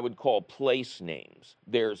what I would call place names.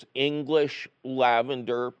 There's English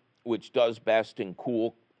lavender, which does best in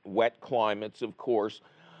cool, wet climates, of course.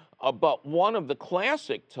 But one of the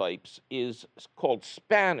classic types is called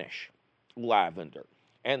Spanish lavender,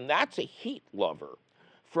 and that's a heat lover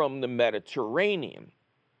from the Mediterranean.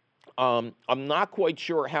 I'm not quite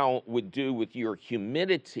sure how it would do with your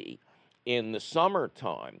humidity in the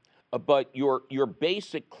summertime, but your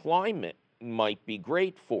basic climate might be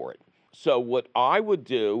great for it. So what I would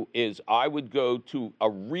do is I would go to a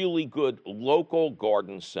really good local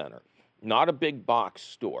garden center, not a big box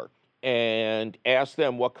store, and ask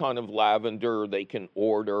them what kind of lavender they can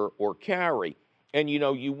order or carry. And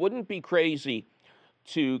you wouldn't be crazy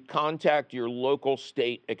to contact your local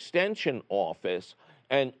state extension office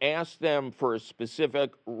and ask them for a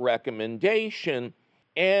specific recommendation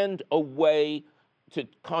and a way to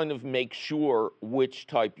kind of make sure which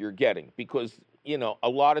type you're getting. Because, a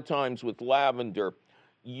lot of times with lavender,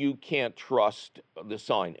 you can't trust the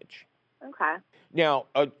signage. Okay. Now,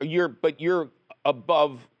 you're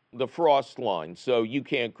above the frost line, so you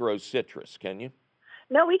can't grow citrus, can you?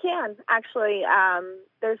 No, we can. Actually,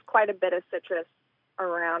 there's quite a bit of citrus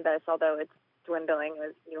around us, although it's dwindling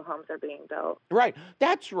as new homes are being built. Right.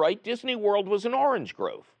 That's right. Disney World was an orange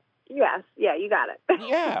grove. Yes. Yeah, you got it.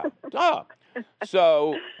 Yeah. Duh.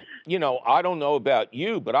 So, I don't know about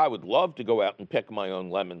you, but I would love to go out and pick my own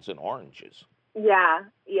lemons and oranges. Yeah,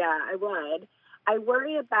 I would. I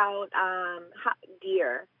worry about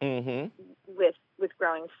deer with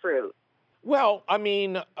growing fruit. Well, I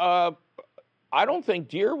mean, I don't think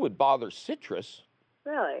deer would bother citrus.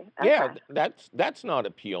 Really? Okay. Yeah, that's not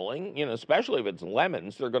appealing. Especially if it's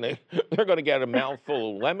lemons, they're gonna get a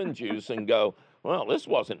mouthful of lemon juice and go, well, this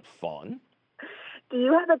wasn't fun. Do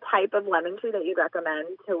you have a type of lemon tree that you recommend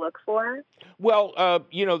to look for? Well,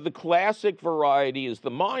 the classic variety is the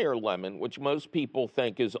Meyer lemon, which most people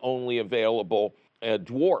think is only available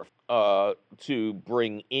dwarf to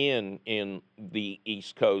bring in the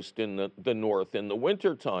East Coast and the North in the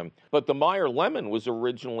wintertime. But the Meyer lemon was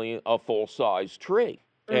originally a full-size tree,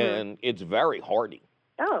 and it's very hardy.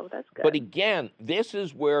 Oh, that's good. But again, this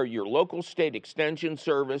is where your local state extension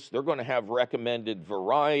service, they're going to have recommended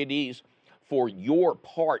varieties for your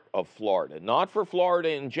part of Florida, not for Florida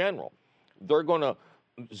in general. They're going to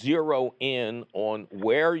zero in on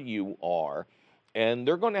where you are, and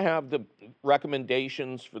they're going to have the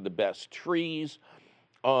recommendations for the best trees.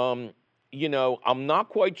 I'm not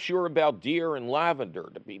quite sure about deer and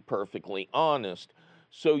lavender, to be perfectly honest.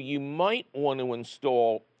 So you might want to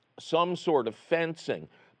install some sort of fencing,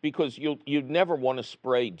 because you'd never want to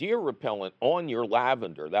spray deer repellent on your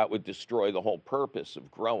lavender. That would destroy the whole purpose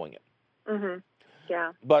of growing it.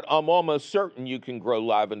 Yeah. But I'm almost certain you can grow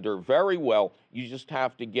lavender very well. You just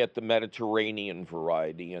have to get the Mediterranean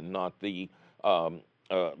variety and not the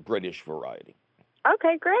British variety.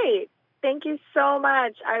 Okay, great. Thank you so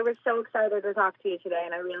much. I was so excited to talk to you today,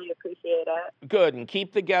 and I really appreciate it. Good, and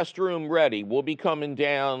keep the guest room ready. We'll be coming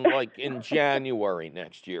down like in January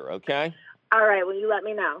next year, okay? All right, well, you let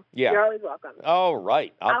me know. Yeah. You're always welcome. All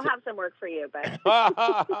right. I'll have some work for you, but...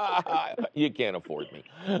 You can't afford me.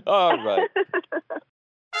 All right.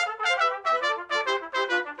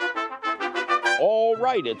 All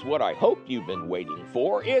right, it's what I hope you've been waiting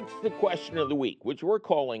for. It's the question of the week, which we're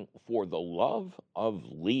calling For the Love of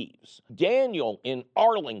Leaves. Daniel in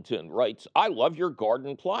Arlington writes, I love your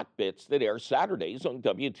garden plot bits that air Saturdays on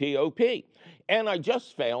WTOP. And I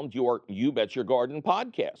just found your You Bet Your Garden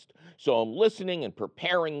podcast. So I'm listening and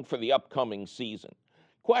preparing for the upcoming season.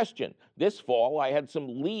 Question, this fall I had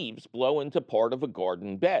some leaves blow into part of a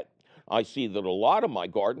garden bed. I see that a lot of my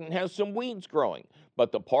garden has some weeds growing,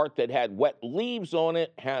 but the part that had wet leaves on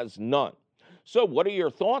it has none. So what are your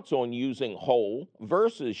thoughts on using whole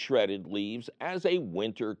versus shredded leaves as a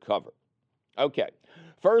winter cover? Okay,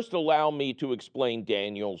 first allow me to explain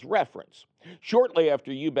Daniel's reference. Shortly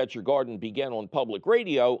after You Bet Your Garden began on public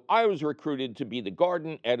radio, I was recruited to be the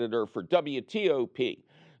garden editor for WTOP,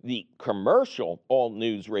 the commercial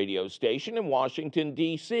all-news radio station in Washington,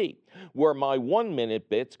 D.C., where my 1-minute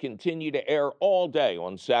bits continue to air all day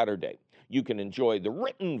on Saturday. You can enjoy the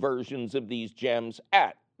written versions of these gems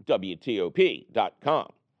at WTOP.com.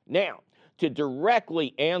 Now, to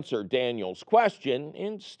directly answer Daniel's question,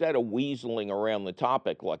 instead of weaseling around the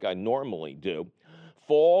topic like I normally do,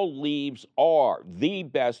 fall leaves are the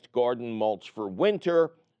best garden mulch for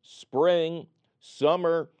winter, spring,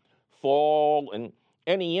 summer, fall, and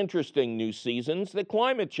any interesting new seasons that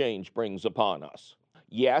climate change brings upon us.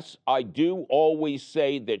 Yes, I do always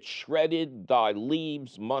say that shredded thy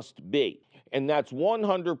leaves must be, and that's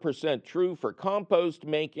 100% true for compost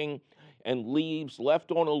making and leaves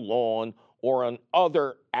left on a lawn or on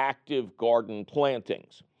other active garden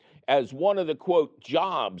plantings. as one of the, quote,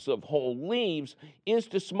 jobs of whole leaves is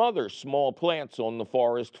to smother small plants on the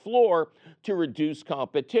forest floor to reduce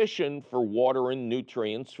competition for water and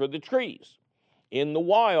nutrients for the trees. In the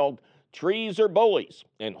wild, trees are bullies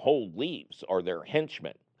and whole leaves are their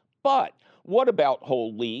henchmen. But what about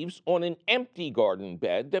whole leaves on an empty garden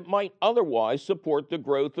bed that might otherwise support the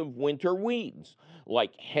growth of winter weeds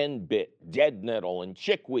like henbit, dead nettle, and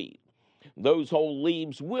chickweed? Those whole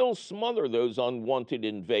leaves will smother those unwanted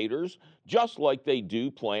invaders just like they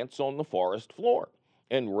do plants on the forest floor.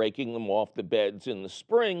 And raking them off the beds in the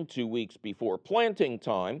spring 2 weeks before planting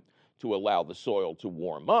time to allow the soil to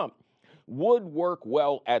warm up would work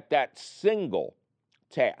well at that single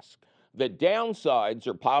task. The downsides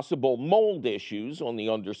are possible mold issues on the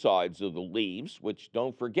undersides of the leaves, which,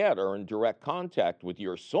 don't forget, are in direct contact with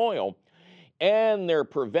your soil, and their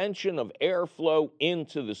prevention of airflow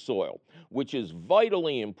into the soil, which is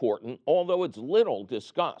vitally important, although it's little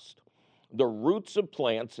discussed. The roots of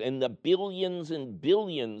plants and the billions and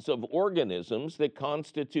billions of organisms that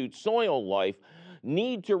constitute soil life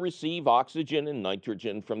need to receive oxygen and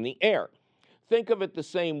nitrogen from the air. Think of it the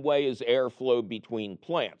same way as airflow between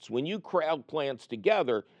plants. When you crowd plants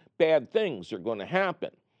together, bad things are going to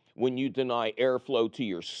happen. When you deny airflow to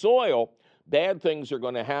your soil, bad things are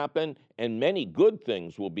going to happen and many good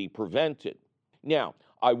things will be prevented. Now,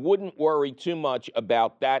 I wouldn't worry too much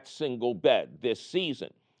about that single bed this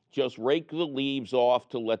season. Just rake the leaves off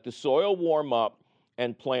to let the soil warm up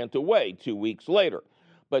and plant away 2 weeks later.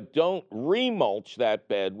 But don't remulch that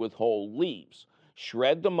bed with whole leaves.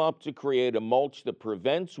 Shred them up to create a mulch that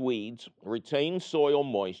prevents weeds, retains soil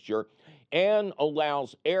moisture, and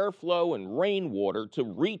allows airflow and rainwater to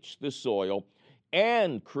reach the soil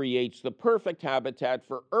and creates the perfect habitat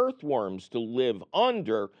for earthworms to live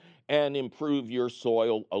under and improve your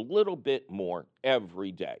soil a little bit more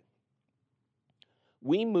every day.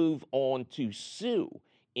 We move on to Sue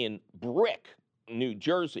in Brick, New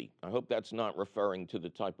Jersey. I hope that's not referring to the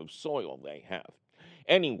type of soil they have.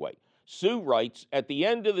 Anyway, Sue writes, at the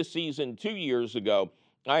end of the season 2 years ago,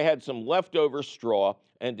 I had some leftover straw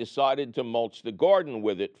and decided to mulch the garden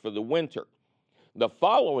with it for the winter. The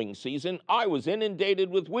following season, I was inundated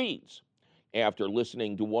with weeds. After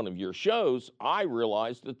listening to one of your shows, I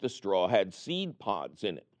realized that the straw had seed pods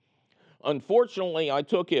in it. Unfortunately, I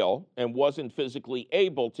took ill and wasn't physically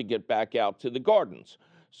able to get back out to the gardens,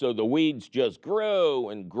 so the weeds just grew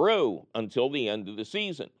and grew until the end of the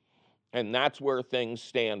season. And that's where things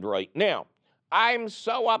stand right now. I'm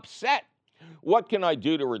so upset. What can I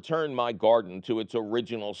do to return my garden to its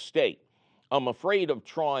original state? I'm afraid of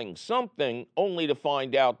trying something only to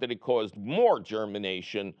find out that it caused more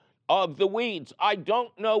germination of the weeds. I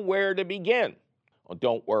don't know where to begin. Well,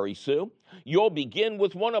 don't worry, Sue. You'll begin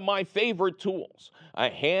with one of my favorite tools, a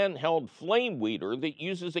handheld flame weeder that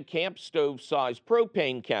uses a camp stove-sized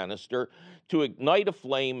propane canister to ignite a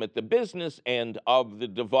flame at the business end of the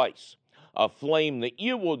device, a flame that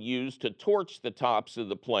you will use to torch the tops of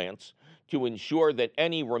the plants to ensure that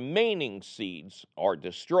any remaining seeds are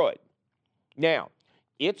destroyed. Now,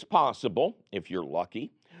 it's possible, if you're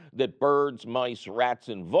lucky, that birds, mice, rats,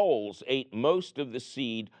 and voles ate most of the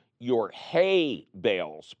seed your hay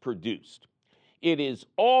bales produced. It is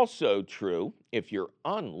also true, if you're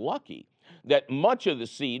unlucky, that much of the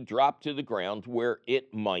seed dropped to the ground where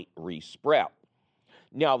it might resprout.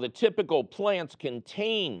 Now, the typical plants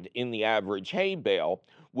contained in the average hay bale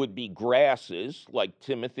would be grasses like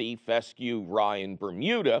timothy, fescue, rye, and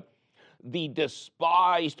Bermuda, the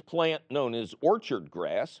despised plant known as orchard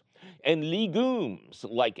grass, and legumes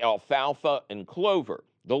like alfalfa and clover,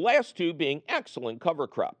 the last two being excellent cover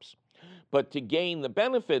crops. But to gain the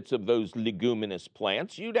benefits of those leguminous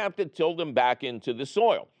plants, you'd have to till them back into the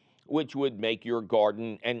soil, which would make your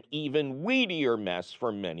garden an even weedier mess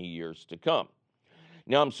for many years to come.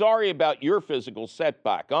 Now, I'm sorry about your physical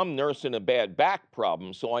setback. I'm nursing a bad back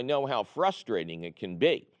problem, so I know how frustrating it can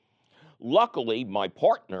be. Luckily, my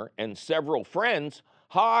partner and several friends,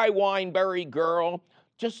 hi, Wineberry girl,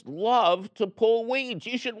 just love to pull weeds.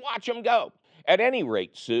 You should watch them go. At any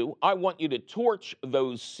rate, Sue, I want you to torch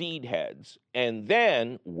those seed heads and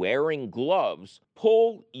then, wearing gloves,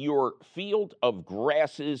 pull your field of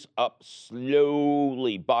grasses up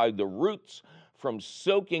slowly by the roots from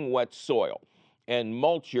soaking wet soil and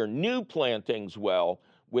mulch your new plantings well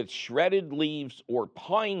with shredded leaves or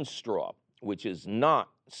pine straw, which is not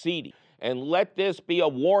seedy. And let this be a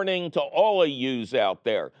warning to all of yous out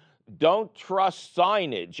there. Don't trust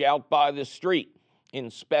signage out by the street.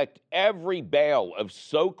 Inspect every bale of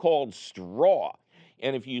so-called straw.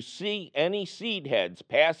 And if you see any seed heads,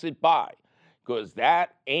 pass it by, because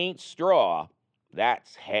that ain't straw,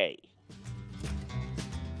 that's hay.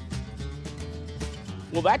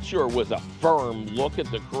 Well, that sure was a firm look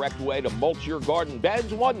at the correct way to mulch your garden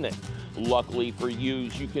beds, wasn't it? Luckily for you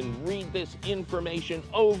can read this information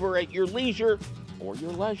over at your leisure or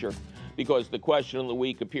your leisure, because the question of the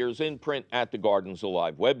week appears in print at the Gardens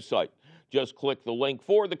Alive website. Just click the link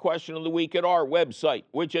for the question of the week at our website,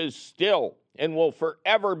 which is still and will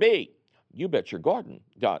forever be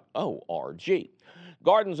youbetyourgarden.org.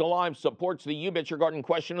 Gardens Alive supports the You Bet Your Garden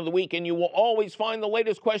question of the week, and you will always find the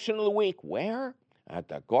latest question of the week. Where? At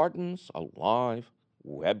the Gardens Alive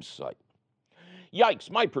website.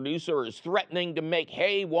 Yikes, my producer is threatening to make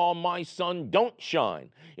hay while my sun don't shine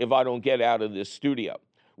if I don't get out of this studio.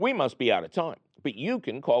 We must be out of time, but you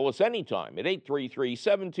can call us anytime at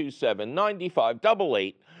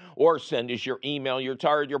 833-727-9588 or send us your email, you're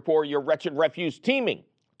tired, you're poor, your wretched refuse teeming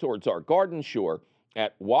towards our garden shore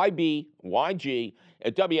at YBYG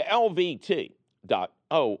at WLVT.org.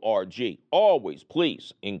 Always,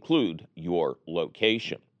 please include your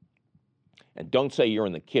location. And don't say you're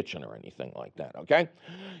in the kitchen or anything like that, okay?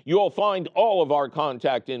 You'll find all of our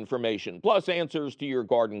contact information, plus answers to your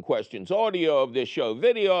garden questions, audio of this show,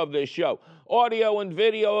 video of this show, audio and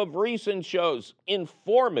video of recent shows,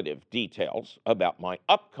 informative details about my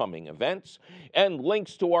upcoming events, and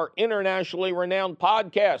links to our internationally renowned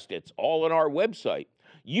podcast. It's all on our website,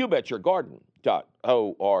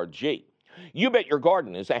 youbetyourgarden.org. You Bet Your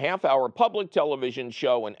Garden is a half-hour public television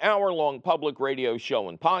show, an hour-long public radio show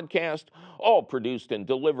and podcast, all produced and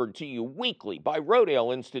delivered to you weekly by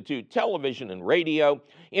Rodale Institute Television and Radio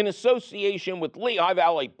in association with Lehigh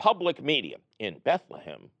Valley Public Media in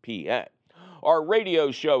Bethlehem, PA. Our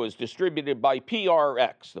radio show is distributed by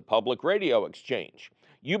PRX, the Public Radio Exchange.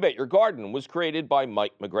 You Bet Your Garden was created by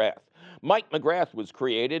Mike McGrath. Mike McGrath was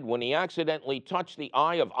created when he accidentally touched the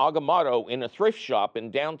eye of Agamotto in a thrift shop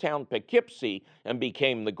in downtown Poughkeepsie and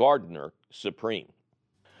became the gardener supreme.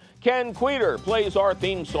 Ken Queter plays our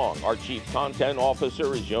theme song. Our chief content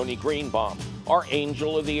officer is Yoni Greenbaum. Our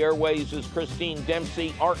angel of the airways is Christine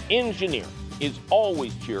Dempsey. Our engineer is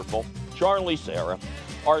always cheerful, Charlie Sarah.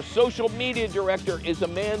 Our social media director is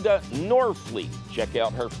Amanda Norfleet. Check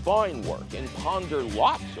out her fine work and ponder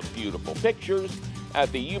lots of beautiful pictures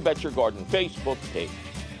at the You Bet Your Garden Facebook page.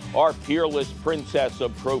 Our peerless princess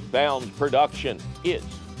of profound production is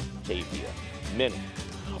Tavia Minnie.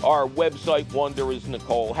 Our website wonder is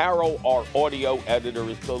Nicole Harrell. Our audio editor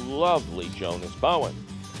is the lovely Jonas Bowen.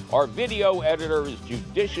 Our video editor is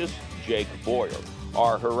judicious Jake Boyer.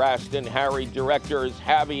 Our harassed and harried director is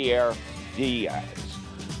Javier Diaz.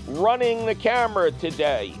 Running the camera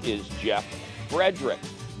today is Jeff Frederick.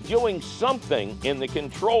 Doing something in the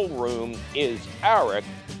control room is Eric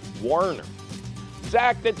Warner.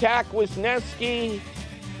 Zach the Tack Wisniewski,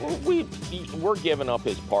 we're giving up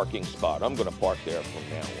his parking spot. I'm going to park there from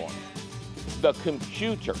now on. The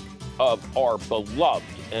computer of our beloved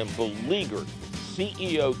and beleaguered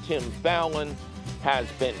CEO Tim Fallon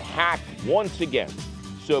has been hacked once again.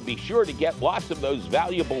 So be sure to get lots of those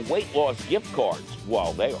valuable weight loss gift cards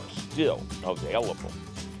while they are still available.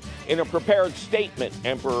 In a prepared statement,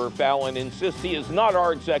 Emperor Fallon insists he is not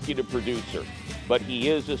our executive producer, but he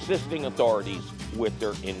is assisting authorities with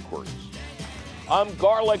their inquiries. I'm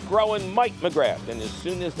garlic-growing Mike McGrath, and as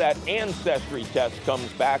soon as that ancestry test comes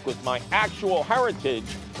back with my actual heritage,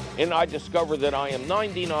 and I discover that I am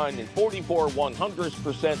 99 and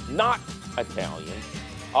 100% not Italian,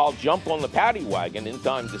 I'll jump on the paddy wagon in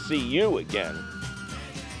time to see you again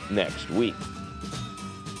next week.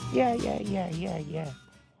 Yeah.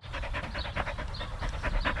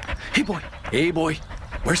 Hey, boy.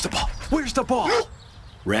 Where's the ball? Where's the ball?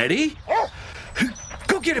 Ready?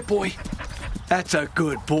 Go get it, boy. That's a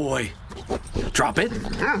good boy. Drop it.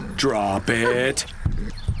 Drop it.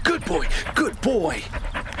 Good boy. Good boy.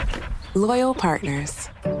 Loyal partners.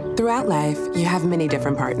 Throughout life, you have many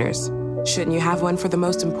different partners. Shouldn't you have one for the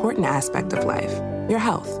most important aspect of life? Your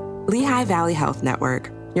health. Lehigh Valley Health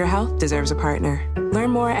Network. Your health deserves a partner. Learn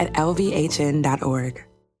more at lvhn.org.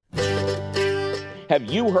 Have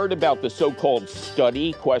you heard about the so-called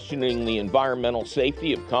study questioning the environmental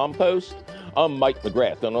safety of compost? I'm Mike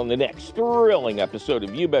McGrath, and on the next thrilling episode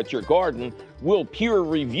of You Bet Your Garden, we'll peer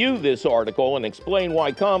review this article and explain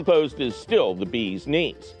why compost is still the bee's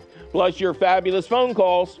knees. Plus your fabulous phone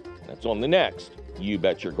calls. That's on the next You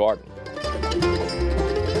Bet Your Garden.